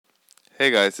Hey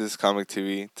guys, this is Comic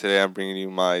TV. Today I'm bringing you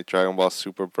my Dragon Ball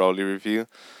Super Broly review.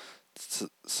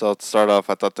 So to start off,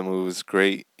 I thought the movie was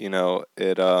great. It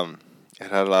had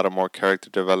a lot of more character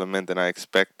development than I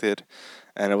expected,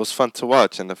 and it was fun to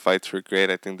watch. And the fights were great.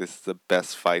 I think this is the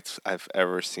best fights I've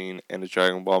ever seen in a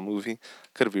Dragon Ball movie.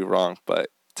 Could be wrong,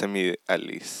 but to me at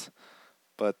least.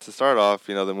 But to start off,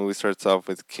 the movie starts off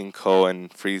with King Ko and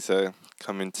Frieza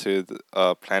coming to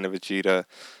the planet Vegeta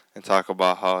and talk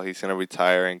about how he's gonna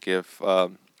retire and give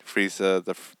Frieza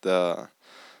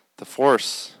the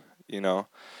Force. You know,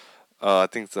 I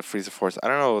think it's the Frieza Force. I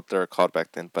don't know what they're called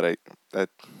back then, but it's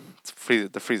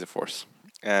the Frieza Force.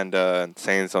 And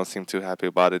Saiyans don't seem too happy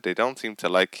about it. They don't seem to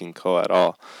like King Ko at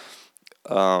all.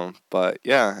 But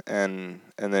yeah, and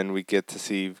then we get to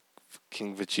see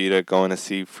King Vegeta going to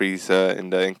see Frieza in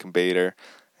the incubator,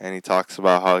 and he talks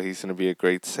about how he's gonna be a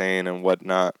great Saiyan and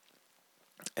whatnot.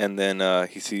 And then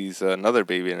he sees another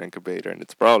baby in an incubator, and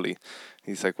it's Broly.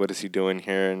 He's like, "What is he doing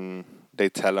here?" And they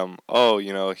tell him, "Oh,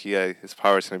 his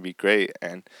power is gonna be great."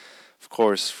 And of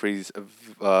course, King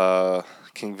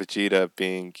Vegeta,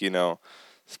 being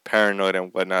paranoid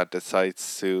and whatnot,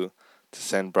 decides to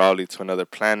send Broly to another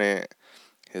planet.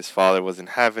 His father wasn't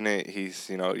having it. He's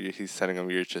telling him,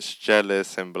 "You're just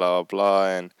jealous," and blah blah blah.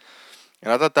 And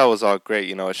I thought that was all great.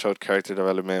 It showed character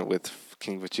development with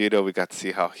King Vegeta. We got to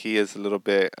see how he is a little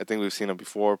bit. I think we've seen him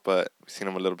before, but we've seen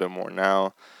him a little bit more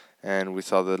now. And we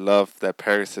saw the love that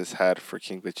Pegasus had for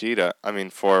King Vegeta. I mean,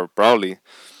 for Broly.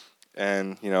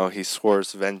 And he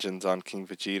swears vengeance on King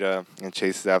Vegeta and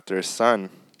chases after his son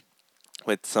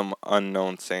with some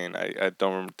unknown saying. I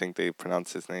don't think they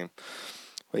pronounce his name.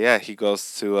 But yeah, he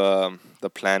goes to the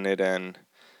planet, and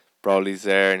Broly's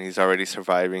there, and he's already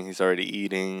surviving. He's already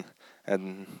eating,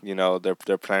 and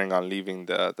they're planning on leaving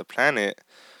the planet,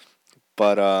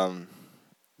 but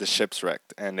the ship's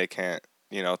wrecked, and they can't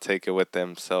take it with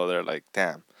them. So they're like,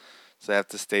 damn. So they have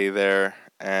to stay there,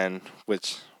 and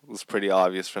which was pretty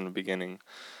obvious from the beginning.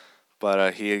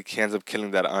 But he ends up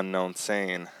killing that unknown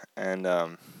Saiyan, and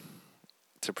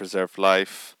to preserve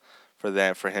life for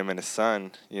him and his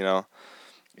son.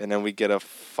 And then we get a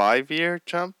 5 year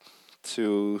jump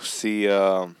to see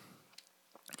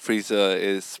Frieza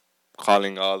is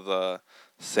calling all the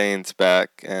Saiyans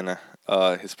back, and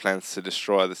his plans to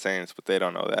destroy the Saiyans, but they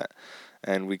don't know that.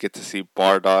 And we get to see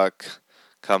Bardock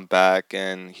come back,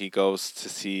 and he goes to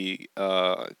see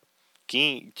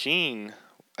Jean,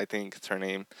 I think it's her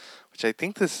name, which I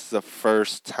think this is the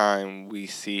first time we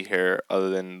see her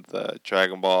other than the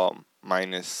Dragon Ball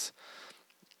minus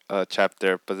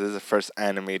chapter, but this is the first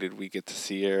animated we get to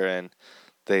see her, and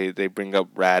they bring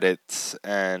up Raditz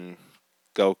and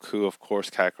Goku, of course,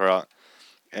 Kakarot,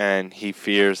 and he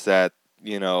fears that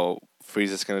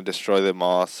Frieza's gonna destroy them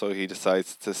all, so he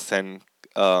decides to send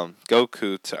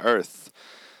Goku to Earth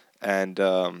and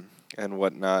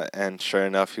whatnot. And sure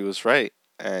enough, he was right,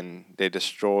 and they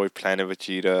destroy Planet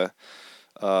Vegeta.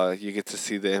 You get to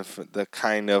see the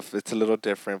kind of, it's a little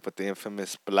different, but the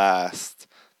infamous blast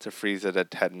to Frieza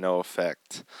that had no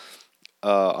effect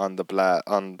on the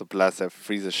blast that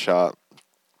Frieza shot,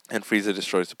 and Frieza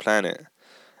destroys the planet.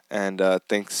 And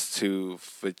thanks to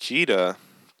Vegeta,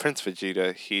 Prince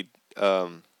Vegeta,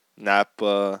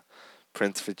 Nappa,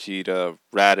 Prince Vegeta,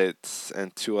 Raditz,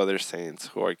 and two other Saiyans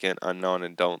who are again unknown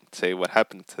and don't say what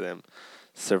happened to them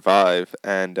survive.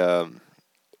 And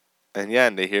yeah,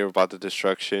 and they hear about the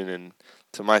destruction, and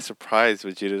to my surprise,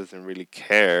 Vegeta doesn't really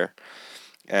care,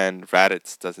 and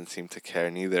Raditz doesn't seem to care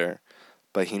neither.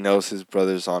 But he knows his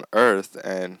brother's on Earth,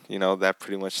 and that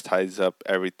pretty much ties up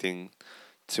everything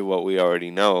to what we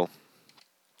already know.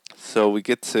 So we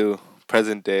get to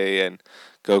present day, and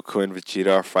Goku and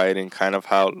Vegeta are fighting, kind of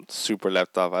how Super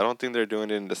left off. I don't think they're doing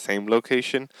it in the same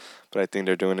location, but I think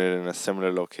they're doing it in a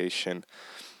similar location.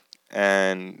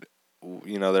 And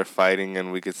they're fighting,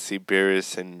 and we could see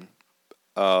Beerus and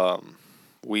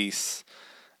Whis,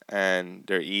 and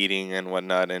they're eating and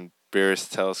whatnot. And Beerus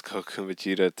tells Goku and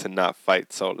Vegeta to not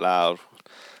fight so loud.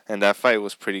 And that fight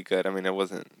was pretty good. I mean, it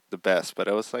wasn't the best, but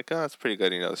it was like, oh, it's pretty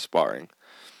good, sparring.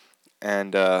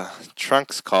 And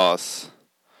Trunks calls.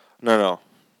 No, no,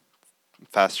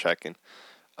 fast tracking.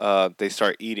 They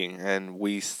start eating, and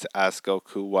Whis asks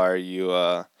Goku, "Why are you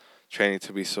training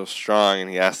to be so strong?" And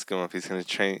he asks him if he's gonna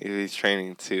train, if he's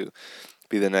training to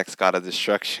be the next god of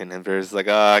destruction. And Beerus is like,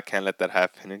 "Oh, I can't let that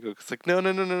happen." And Goku's like, "No,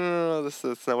 no, no, no, no, no.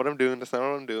 That's not what I'm doing. That's not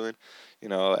what I'm doing."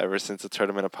 Ever since the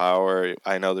Tournament of Power,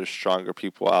 I know there's stronger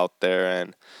people out there,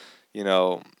 and you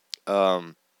know,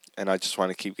 um, and I just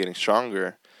want to keep getting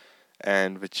stronger.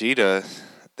 And Vegeta,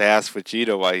 they ask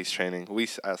Vegeta why he's training. We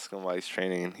ask him why he's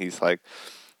training, and he's like,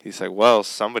 he's like, well,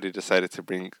 somebody decided to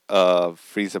bring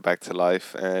Frieza back to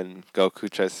life, and Goku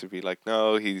tries to be like,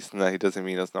 no, he's not. He doesn't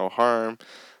mean us no harm.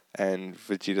 And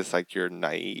Vegeta's like, you're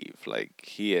naive. Like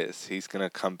he is. He's gonna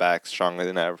come back stronger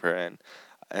than ever,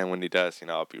 and when he does,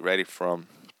 I'll be ready for him.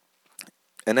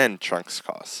 And then Trunks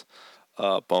calls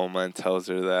Bulma and tells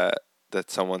her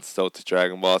that someone stole the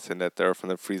Dragon Balls and that they're from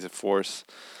the Frieza Force.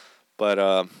 But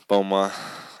Bulma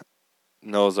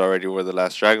knows already where the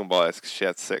last Dragon Ball is 'cause she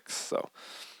had six. So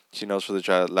she knows where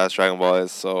the last Dragon Ball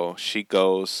is. So she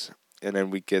goes, and then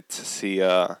we get to see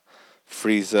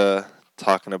Frieza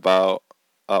talking about.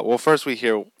 Well, first we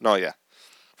hear no, yeah.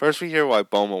 First we hear why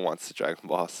Bulma wants the Dragon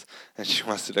Balls, and she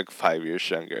wants to look 5 years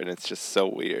younger, and it's just so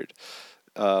weird.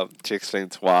 She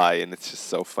explains why, and it's just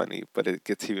so funny. But it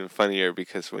gets even funnier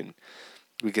because when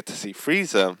we get to see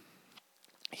Frieza,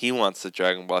 he wants the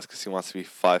Dragon Balls because he wants to be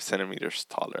 5 centimeters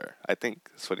taller. I think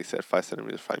that's what he said, 5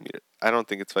 centimeters, 5 meters. I don't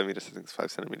think it's 5 meters. I think it's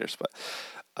 5 centimeters. But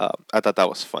I thought that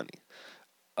was funny.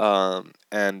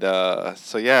 And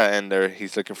so yeah, and there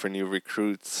he's looking for new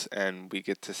recruits, and we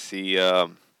get to see.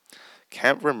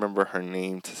 Can't remember her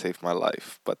name to save my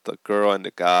life, but the girl and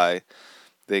the guy,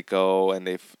 they go and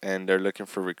they're looking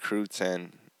for recruits,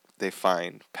 and they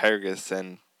find Paragus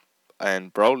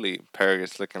and Broly.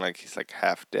 Paragus looking like he's like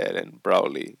half dead, and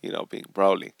Broly, being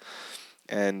Broly.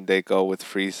 And they go with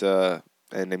Frieza,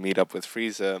 and they meet up with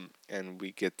Frieza, and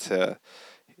we get to.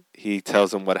 He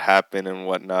tells them what happened and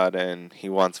whatnot, and he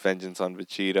wants vengeance on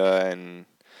Vegeta and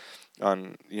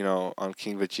on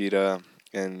King Vegeta,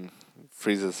 and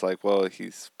Frieza's like, well,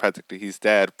 he's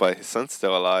dead, but his son's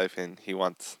still alive, and he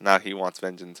wants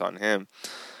vengeance on him.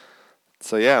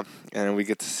 So yeah, and we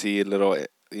get to see a little,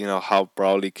 how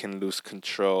Broly can lose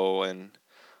control and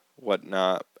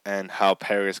whatnot, and how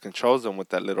Paris controls him with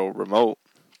that little remote,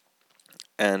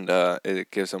 and it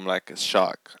gives him like a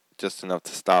shock, just enough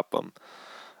to stop him.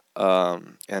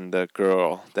 And the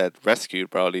girl that rescued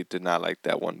Broly did not like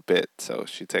that one bit, so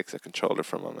she takes a controller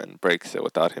from him and breaks it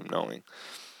without him knowing.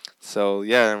 So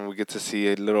yeah, and we get to see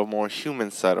a little more human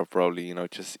side of Broly,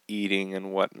 just eating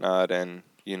and whatnot, and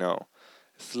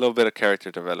it's a little bit of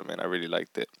character development. I really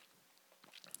liked it.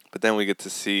 But then we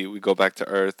go back to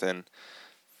Earth, and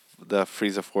the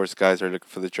Frieza Force guys are looking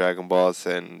for the Dragon Balls,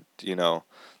 and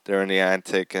they're in the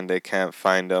Antic and they can't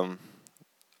find them.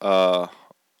 Uh,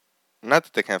 Not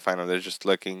that they can't find them, they're just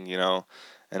looking, and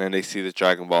then they see the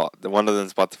Dragon Ball. The one of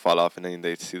them's about to fall off, and then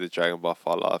they see the Dragon Ball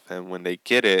fall off, and when they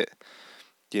get it,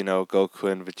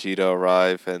 Goku and Vegeta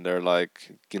arrive, and they're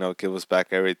like, give us back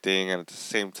everything, and at the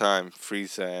same time,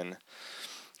 Frieza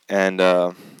and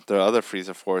the other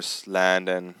Frieza Force land,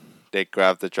 and they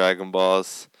grab the Dragon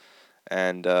Balls,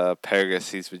 and Paragus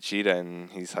sees Vegeta,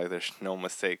 and he's like, "There's no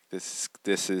mistake. This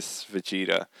is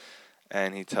Vegeta,"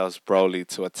 and he tells Broly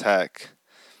to attack,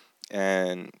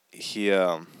 and he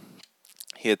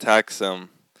attacks him,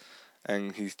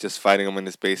 and he's just fighting him in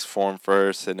his base form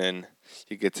first, and then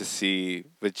you get to see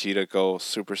Vegeta go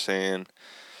Super Saiyan,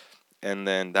 and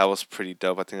then that was pretty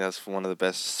dope. I think that's one of the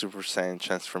best Super Saiyan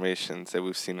transformations that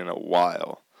we've seen in a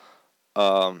while.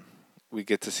 Um, we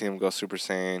get to see him go Super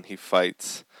Saiyan. He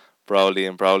fights Broly,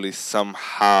 and Broly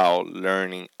somehow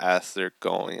learning as they're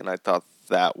going, and I thought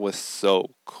that was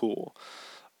so cool.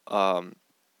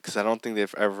 Because I don't think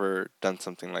they've ever done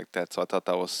something like that, so I thought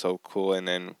that was so cool. And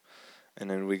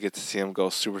then we get to see him go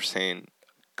Super Saiyan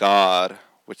God,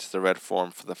 which is the red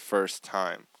form, for the first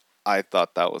time. I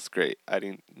thought that was great. I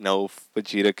didn't know if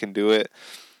Vegeta can do it,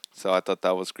 so I thought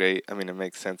that was great. I mean, it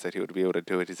makes sense that he would be able to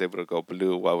do it. He's able to go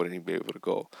blue. Why wouldn't he be able to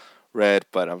go red?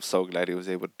 But I'm so glad he was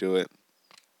able to do it.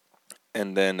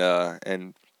 And then,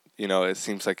 it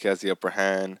seems like he has the upper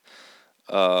hand.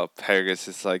 Paragus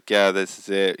is like, yeah, this is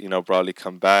it. Broly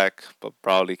come back, but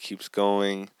Broly keeps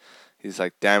going. He's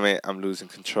like, damn it, I'm losing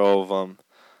control of him.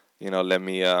 Let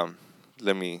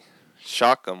me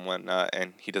shock him whatnot,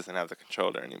 and he doesn't have the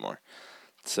controller anymore.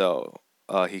 So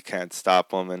he can't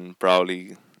stop him, and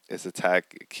Broly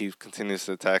continues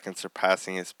to attack and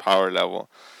surpassing his power level.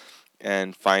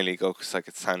 And finally, Goku's like,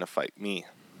 it's time to fight me.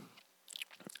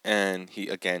 And he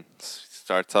again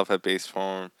starts off at base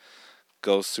form,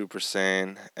 goes Super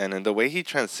Saiyan, and then the way he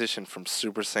transitioned from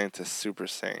Super Saiyan to Super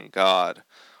Saiyan God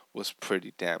was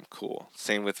pretty damn cool.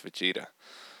 Same with Vegeta.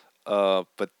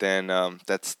 But then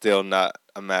that's still not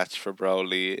a match for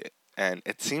Broly, and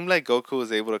it seemed like Goku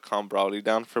was able to calm Broly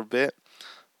down for a bit,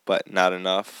 but not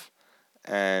enough.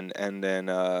 And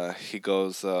then he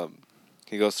goes Super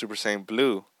Saiyan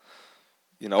Blue.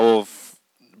 If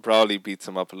Broly beats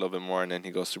him up a little bit more, and then he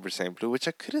goes Super Saiyan Blue, which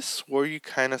I could have swore you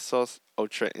kind of saw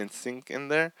Ultra Instinct in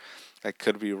there. I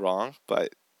could be wrong,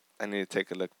 but I need to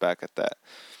take a look back at that.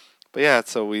 But yeah,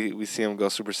 so we see him go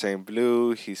Super Saiyan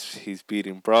Blue. He's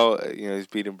beating he's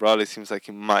beating Broly. Seems like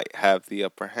he might have the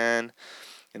upper hand.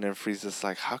 And then Frieza's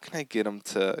like, how can I get him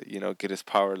to, get his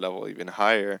power level even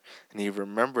higher? And he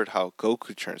remembered how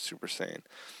Goku turned Super Saiyan.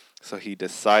 So he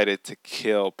decided to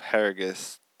kill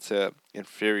Paragus to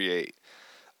infuriate,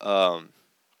 um,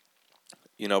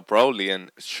 Broly.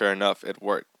 And sure enough, it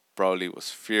worked. Broly was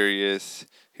furious.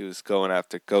 He was going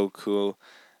after Goku,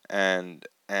 and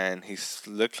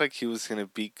looked like he was gonna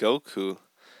beat Goku.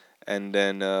 And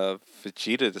then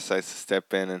Vegeta decides to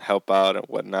step in and help out and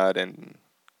whatnot, and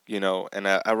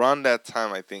around that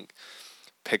time, I think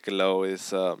Piccolo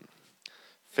is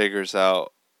figures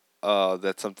out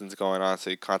that something's going on, so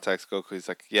he contacts Goku. He's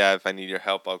like, "Yeah, if I need your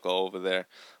help, I'll go over there."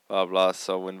 Blah blah.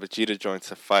 So when Vegeta joins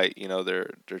the fight,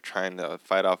 they're trying to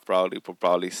fight off Broly, but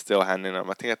Broly's still handling him.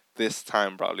 I think at this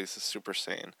time Broly's a Super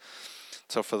Saiyan.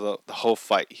 So for the whole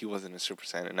fight, he wasn't a Super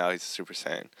Saiyan, and now he's a Super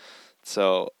Saiyan.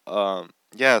 So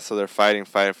yeah, so they're fighting,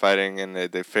 and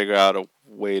they figure out a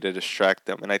way to distract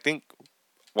them. And I think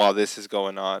while this is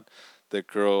going on, the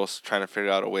girl's trying to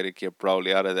figure out a way to get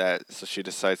Broly out of that. So she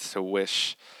decides to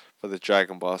wish for the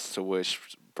Dragon Balls to wish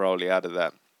Broly out of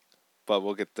that. But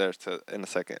we'll get there in a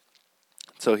second.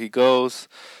 So he goes,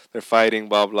 they're fighting,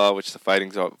 blah blah, which the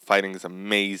fighting is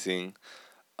amazing.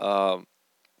 Um,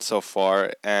 so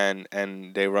far, and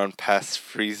they run past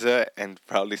Frieza, and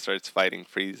Broly starts fighting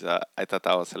Frieza. I thought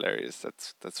that was hilarious.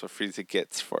 That's what Frieza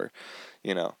gets for,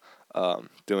 you know,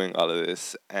 doing all of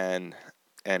this and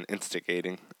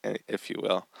instigating, if you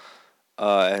will.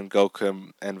 And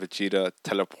Goku and Vegeta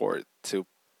teleport to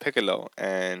Piccolo,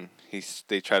 and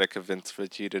they try to convince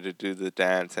Vegeta to do the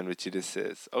dance, and Vegeta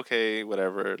says, "Okay,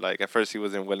 whatever." Like at first he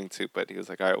wasn't willing to, but he was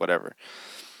like, "All right, whatever."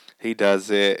 He does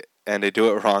it, and they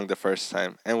do it wrong the first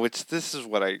time, and which this is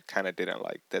what I kind of didn't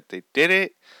like, that they did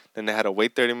it, then they had to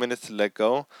wait 30 minutes to let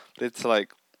go. But it's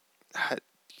like,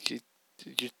 you,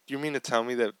 you mean to tell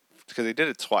me that because they did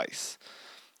it twice?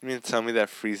 You mean to tell me that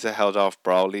Frieza held off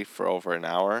Broly for over an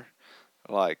hour?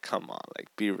 Like, come on, like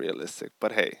be realistic.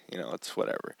 But hey, it's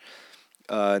whatever.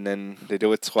 And then they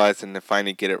do it twice, and they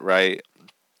finally get it right,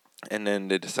 and then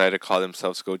they decide to call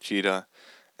themselves Gogeta.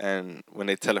 And when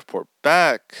they teleport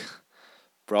back,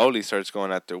 Broly starts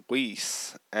going after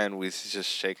Whis, and Whis is just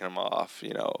shaking him off.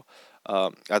 I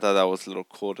thought that was a little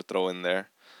cool to throw in there.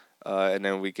 And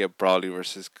then we get Broly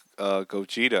versus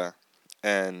Gogeta,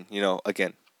 and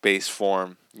again, base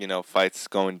form. Fights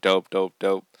going dope, dope,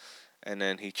 dope, and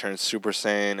then he turns Super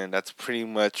Saiyan, and that's pretty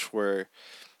much where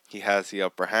he has the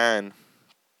upper hand.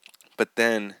 But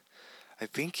then I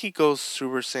think he goes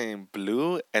Super Saiyan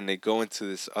Blue, and they go into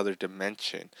this other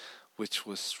dimension, which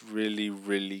was really,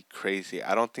 really crazy.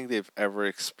 I don't think they've ever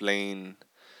explained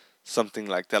something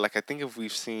like that. Like, I think if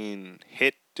we've seen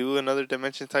Hit do another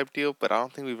dimension type deal, but I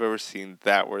don't think we've ever seen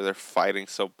that where they're fighting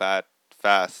so bad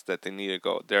fast that they need to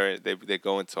go there. They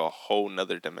go into a whole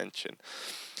nother dimension.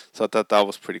 So I thought that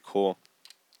was pretty cool.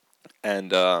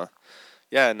 And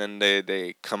yeah, and then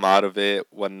they come out of it,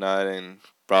 whatnot, and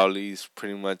Broly's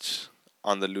pretty much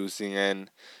on the losing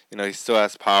end. He still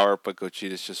has power, but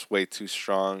Gogeta's just way too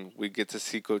strong. We get to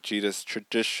see Gogeta's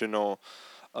traditional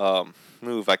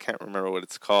move. I can't remember what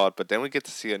it's called, but then we get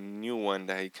to see a new one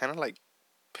that he kind of like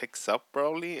picks up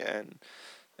Broly and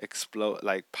explode,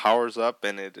 like powers up,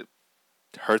 and it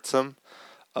hurts him.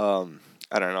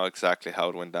 I don't know exactly how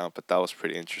it went down, but that was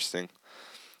pretty interesting.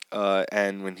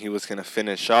 And when he was gonna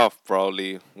finish off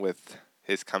Broly with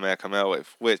his Kamehameha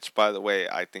wave, which, by the way,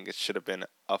 I think it should have been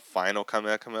a final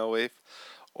Kamehameha wave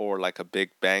or like a Big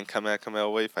Bang Kamehameha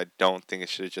wave. I don't think it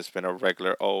should have just been a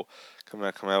regular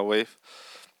Kamehameha wave.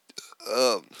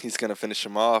 He's gonna finish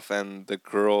him off, and the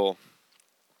girl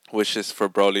wishes for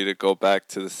Broly to go back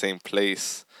to the same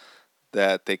place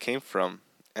that they came from,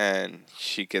 and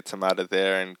she gets him out of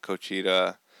there. And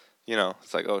Gogeta,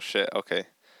 it's like, oh shit, okay.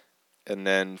 And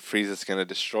then Frieza's gonna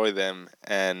destroy them,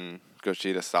 and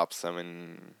Gogeta stops them,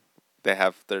 and they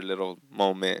have their little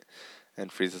moment. And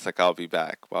Frieza's like, "I'll be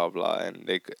back," blah blah, and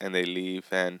they leave,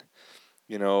 and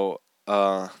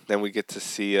then we get to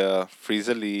see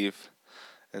Frieza leave,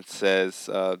 and says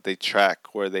they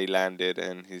track where they landed,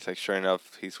 and he's like, sure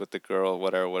enough, he's with the girl,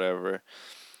 whatever, whatever,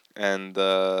 and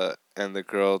the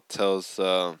girl tells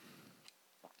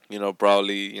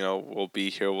Broly, we'll be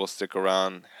here, we'll stick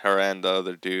around. Her and the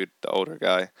other dude, the older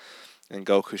guy, and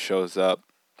Goku shows up,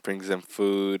 brings them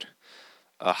food,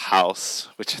 a house,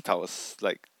 which I thought was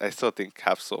like, I still think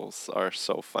capsules are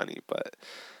so funny, but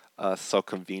so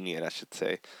convenient, I should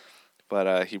say.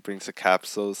 But he brings the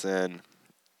capsules and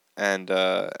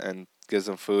gives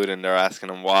him food, and they're asking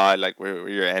him why, like, we're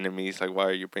your enemies, like, why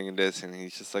are you bringing this? And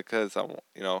he's just like, cause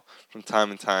from time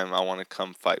to time, I want to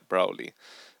come fight Broly.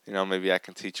 Maybe I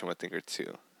can teach him a thing or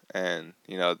two. And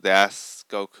they ask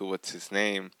Goku what's his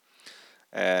name,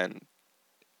 and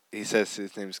he says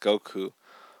his name's Goku,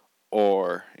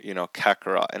 or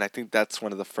Kakarot. And I think that's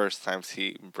one of the first times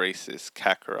he embraces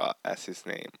Kakarot as his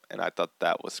name, and I thought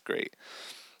that was great.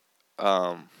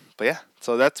 Um, but yeah,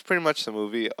 so that's pretty much the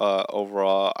movie.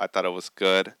 Overall, I thought it was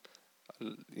good.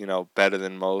 Better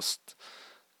than most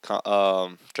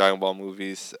Dragon Ball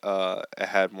movies. It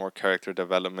had more character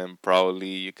development.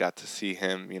 Broly, you got to see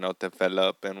him,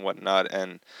 develop and whatnot,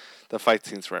 and the fight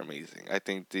scenes were amazing. I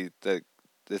think the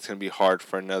it's gonna be hard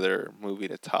for another movie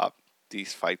to top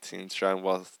these fight scenes. Dragon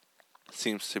Ball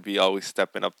seems to be always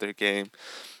stepping up their game.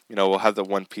 We'll have the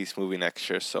One Piece movie next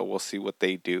year, so we'll see what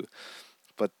they do.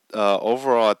 But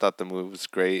overall, I thought the movie was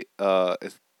great.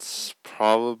 It's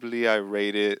probably I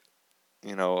rate it,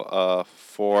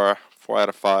 4 out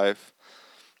of 5.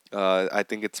 I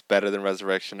think it's better than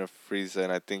Resurrection of Frieza,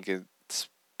 and I think it's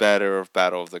better of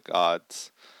Battle of the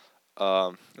Gods,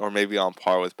 or maybe on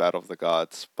par with Battle of the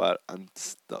Gods. But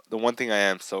the one thing I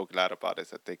am so glad about is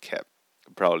that they kept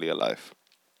Broly alive.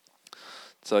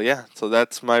 So yeah, so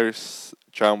that's my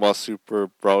Dragon Ball Super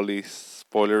Broly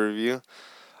spoiler review.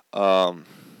 Um,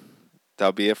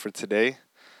 that'll be it for today.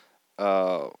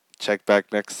 Uh, Check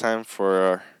back next time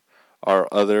for our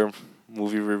other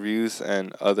movie reviews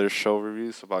and other show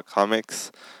reviews about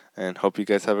comics. And hope you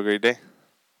guys have a great day.